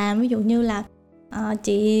để chị làm. Ví dụ như là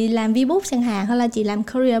chị làm V-book chẳng hạn, hoặc là chị làm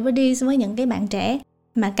Career Buddies với những cái bạn trẻ.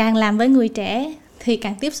 Mà càng làm với người trẻ thì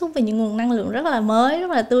càng tiếp xúc với những nguồn năng lượng rất là mới,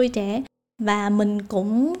 rất là tươi trẻ, và mình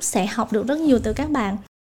cũng sẽ học được rất nhiều từ các bạn.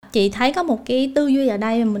 Chị thấy có một cái tư duy ở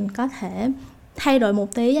đây mà mình có thể thay đổi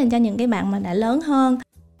một tí dành cho những cái bạn mà đã lớn hơn.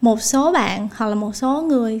 Một số bạn hoặc là một số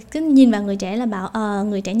người cứ nhìn vào người trẻ là bảo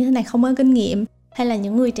người trẻ như thế này không có kinh nghiệm, hay là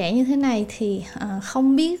những người trẻ như thế này thì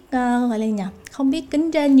không biết gọi là nhỉ, không biết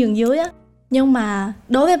kính trên nhường dưới á. Nhưng mà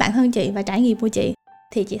đối với bản thân chị và trải nghiệm của chị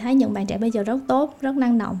thì chị thấy những bạn trẻ bây giờ rất tốt, rất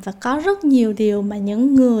năng động, và có rất nhiều điều mà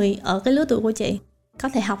những người ở cái lứa tuổi của chị có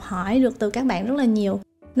thể học hỏi được từ các bạn rất là nhiều.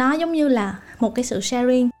 Nó giống như là một cái sự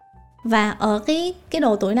sharing. Và ở cái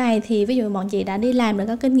độ tuổi này thì ví dụ bọn chị đã đi làm, đã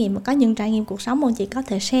có kinh nghiệm và có những trải nghiệm cuộc sống, bọn chị có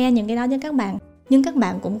thể share những cái đó với các bạn. Nhưng các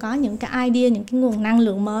bạn cũng có những cái idea, những cái nguồn năng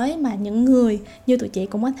lượng mới mà những người như tụi chị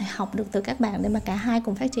cũng có thể học được từ các bạn để mà cả hai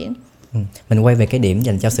cùng phát triển. Mình quay về cái điểm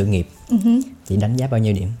dành cho sự nghiệp. Chị đánh giá bao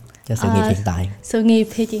nhiêu điểm cho sự nghiệp hiện tại? Sự nghiệp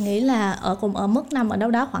thì chị nghĩ là cũng ở mức nằm ở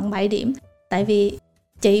đâu đó khoảng 7 điểm. Tại vì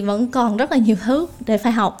chị vẫn còn rất là nhiều thứ để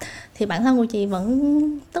phải học. Thì bản thân của chị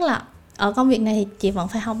vẫn, tức là ở công việc này thì chị vẫn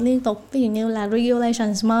phải học liên tục. Ví dụ như là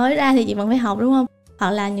regulations mới ra thì chị vẫn phải học, đúng không?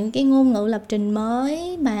 hoặc là những cái ngôn ngữ lập trình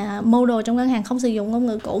mới mà model trong ngân hàng không sử dụng ngôn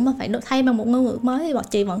ngữ cũ mà phải thay bằng một ngôn ngữ mới, thì bọn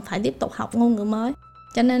chị vẫn phải tiếp tục học ngôn ngữ mới.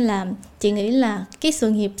 Cho nên là chị nghĩ là cái sự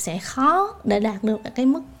nghiệp sẽ khó để đạt được cái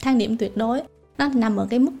mức thang điểm tuyệt đối. Nó nằm ở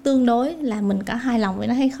cái mức tương đối là mình có hài lòng với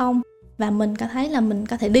nó hay không, và mình có thấy là mình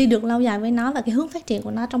có thể đi được lâu dài với nó và cái hướng phát triển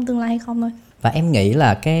của nó trong tương lai hay không thôi. Và em nghĩ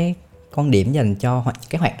là cái con điểm dành cho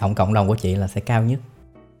cái hoạt động cộng đồng của chị là sẽ cao nhất.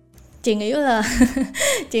 Chị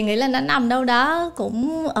nghĩ là nó nằm đâu đó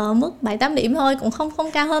cũng ở mức 7-8 điểm thôi, cũng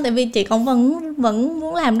không cao hơn, tại vì chị cũng vẫn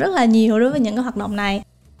muốn làm rất là nhiều đối với những cái hoạt động này,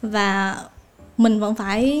 và mình vẫn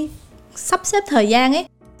phải sắp xếp thời gian ấy.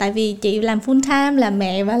 Tại vì chị làm full time, làm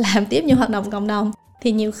mẹ và làm tiếp nhiều hoạt động cộng đồng,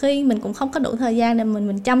 thì nhiều khi mình cũng không có đủ thời gian để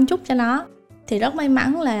mình chăm chút cho nó. Thì rất may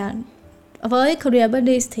mắn là với Career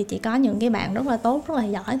Buddies thì chị có những cái bạn rất là tốt, rất là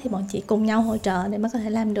giỏi, thì bọn chị cùng nhau hỗ trợ để mới có thể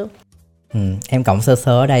làm được. Em cộng sơ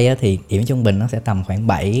ở đây á, thì điểm trung bình nó sẽ tầm khoảng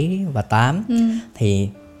 7 và 8. Thì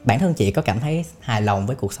bản thân chị có cảm thấy hài lòng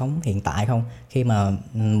với cuộc sống hiện tại không? Khi mà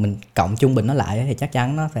mình cộng trung bình nó lại thì chắc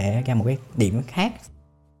chắn nó sẽ ra một cái điểm khác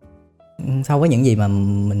so với những gì mà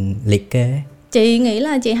mình liệt kê. Chị nghĩ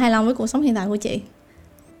là chị hài lòng với cuộc sống hiện tại của chị.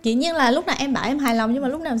 Dĩ nhiên là lúc nào em bảo em hài lòng, nhưng mà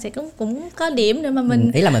lúc nào sẽ cũng có điểm để mà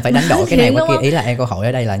mình ý là mình phải đánh đổi cái này qua kia. Ý là em câu hỏi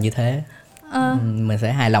ở đây là như thế. Mình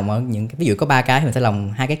sẽ hài lòng ở những cái, ví dụ có 3 cái thì mình sẽ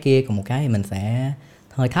lòng 2 cái kia, còn một cái thì mình sẽ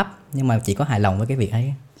hơi thấp, nhưng mà chị có hài lòng với cái việc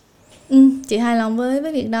ấy? Chị hài lòng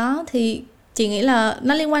với việc đó. Thì chị nghĩ là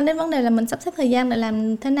nó liên quan đến vấn đề là mình sắp xếp thời gian để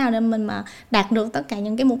làm thế nào để mình mà đạt được tất cả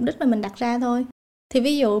những cái mục đích mà mình đặt ra thôi. Thì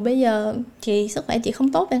ví dụ bây giờ sức khỏe chị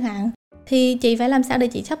không tốt chẳng hạn, thì chị phải làm sao để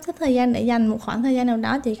chị sắp xếp thời gian để dành một khoảng thời gian nào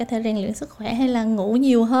đó chị có thể rèn luyện sức khỏe hay là ngủ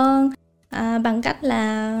nhiều hơn, bằng cách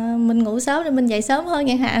là mình ngủ sớm để mình dậy sớm hơn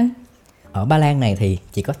chẳng hạn. Ở Ba Lan này thì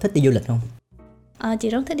chị có thích đi du lịch không? Chị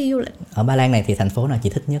rất thích đi du lịch. Ở Ba Lan này thì thành phố nào chị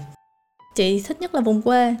thích nhất? Chị thích nhất là vùng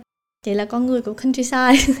quê. Chị là con người của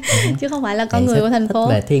countryside chứ không phải là con người của thành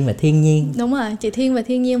phố. Thiên về thiên nhiên. Đúng rồi, chị thiên về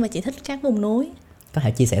thiên nhiên và chị thích các vùng núi. Có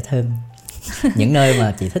thể chia sẻ thêm những nơi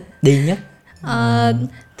mà chị thích đi nhất?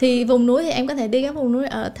 Thì vùng núi thì em có thể đi các vùng núi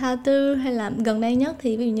ở Tha Tư, hay là gần đây nhất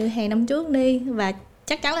thì ví dụ như hè năm trước đi, và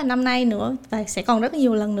chắc chắn là năm nay nữa, và sẽ còn rất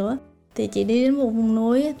nhiều lần nữa. Thì chị đi đến một vùng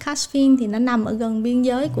núi Kashmir, thì nó nằm ở gần biên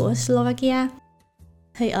giới của Slovakia.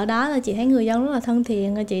 Thì ở đó là chị thấy người dân rất là thân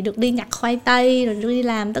thiện, rồi chị được đi nhặt khoai tây, rồi đi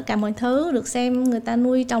làm tất cả mọi thứ, được xem người ta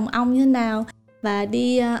nuôi trồng ong như thế nào. Và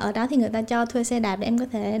đi ở đó thì người ta cho thuê xe đạp để em có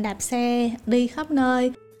thể đạp xe đi khắp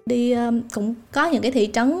nơi. Đi cũng có những cái thị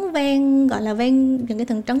trấn ven, gọi là ven những cái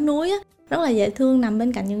thị trấn núi á, rất là dễ thương, nằm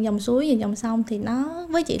bên cạnh những dòng suối, những dòng sông. Thì nó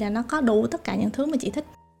với chị là nó có đủ tất cả những thứ mà chị thích.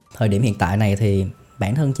 Thời điểm hiện tại này thì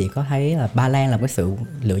bản thân chị có thấy là Ba Lan là cái sự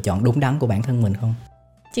lựa chọn đúng đắn của bản thân mình không?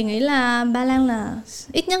 Chị nghĩ là Ba Lan là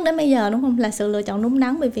ít nhất đến bây giờ, đúng không, là sự lựa chọn đúng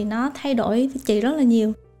đắn, bởi vì nó thay đổi chị rất là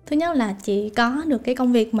nhiều. Thứ nhất là chị có được cái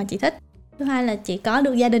công việc mà chị thích. Thứ hai là chị có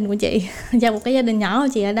được gia đình của chị và một cái gia đình nhỏ của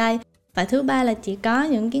chị ở đây. Và thứ ba là chị có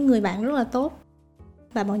những cái người bạn rất là tốt,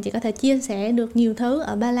 và bọn chị có thể chia sẻ được nhiều thứ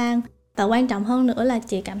ở Ba Lan. Và quan trọng hơn nữa là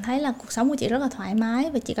chị cảm thấy là cuộc sống của chị rất là thoải mái,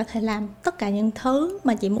 và chị có thể làm tất cả những thứ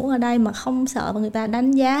mà chị muốn ở đây mà không sợ người ta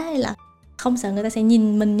đánh giá, hay là không sợ người ta sẽ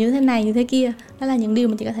nhìn mình như thế này như thế kia. Đó là những điều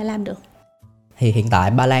mà chị có thể làm được. Thì hiện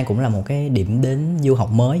tại Ba Lan cũng là một cái điểm đến du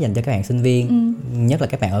học mới dành cho các bạn sinh viên, nhất là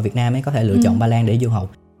các bạn ở Việt Nam ấy có thể lựa chọn Ba Lan để du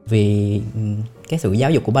học, vì cái sự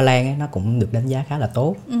giáo dục của Ba Lan ấy nó cũng được đánh giá khá là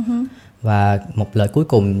tốt. Và một lời cuối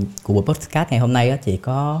cùng của buổi podcast ngày hôm nay á, chị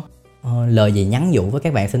có lời gì nhắn nhủ với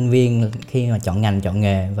các bạn sinh viên khi mà chọn ngành, chọn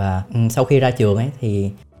nghề, và sau khi ra trường ấy thì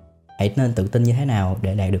hãy nên tự tin như thế nào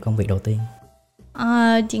để đạt được công việc đầu tiên?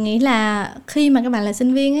 Chị nghĩ là khi mà các bạn là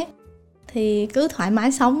sinh viên ấy thì cứ thoải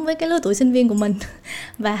mái sống với cái lứa tuổi sinh viên của mình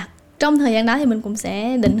và trong thời gian đó thì mình cũng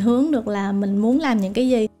sẽ định hướng được là mình muốn làm những cái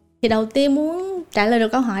gì. Thì đầu tiên muốn trả lời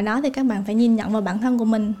được câu hỏi đó thì các bạn phải nhìn nhận vào bản thân của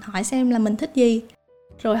mình, hỏi xem là mình thích gì,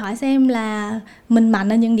 rồi hỏi xem là mình mạnh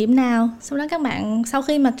ở những điểm nào. Sau đó các bạn sau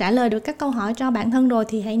khi mà trả lời được các câu hỏi cho bản thân rồi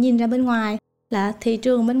thì hãy nhìn ra bên ngoài là thị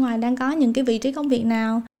trường bên ngoài đang có những cái vị trí công việc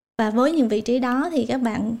nào, và với những vị trí đó thì các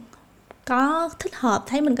bạn có thích hợp,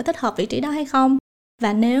 thấy mình có thích hợp vị trí đó hay không.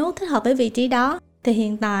 Và nếu thích hợp với vị trí đó thì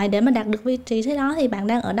hiện tại để mà đạt được vị trí thế đó thì bạn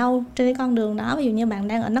đang ở đâu trên cái con đường đó. Ví dụ như bạn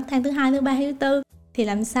đang ở nấc thang thứ 2, thứ 3 hay thứ 4 thì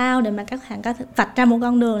làm sao để mà các bạn có thể vạch ra một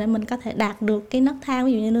con đường để mình có thể đạt được cái nấc thang,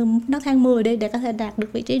 ví dụ như nấc thang 10 đi, để có thể đạt được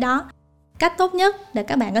vị trí đó. Cách tốt nhất để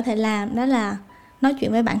các bạn có thể làm đó là nói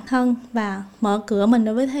chuyện với bản thân và mở cửa mình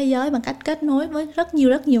đối với thế giới bằng cách kết nối với rất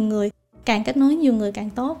nhiều người. Càng kết nối nhiều người càng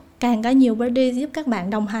tốt, càng có nhiều buddy giúp các bạn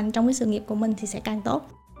đồng hành trong cái sự nghiệp của mình thì sẽ càng tốt.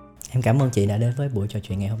 Em cảm ơn chị đã đến với buổi trò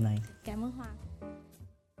chuyện ngày hôm nay. Cảm ơn Hoàng.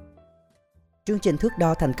 Chương trình thước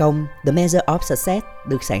đo thành công The Measure of Success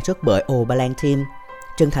được sản xuất bởi Ba Lan Team.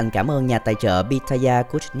 Chân thành cảm ơn nhà tài trợ Pitaya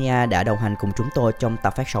Kuchnia đã đồng hành cùng chúng tôi trong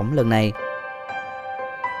tập phát sóng lần này.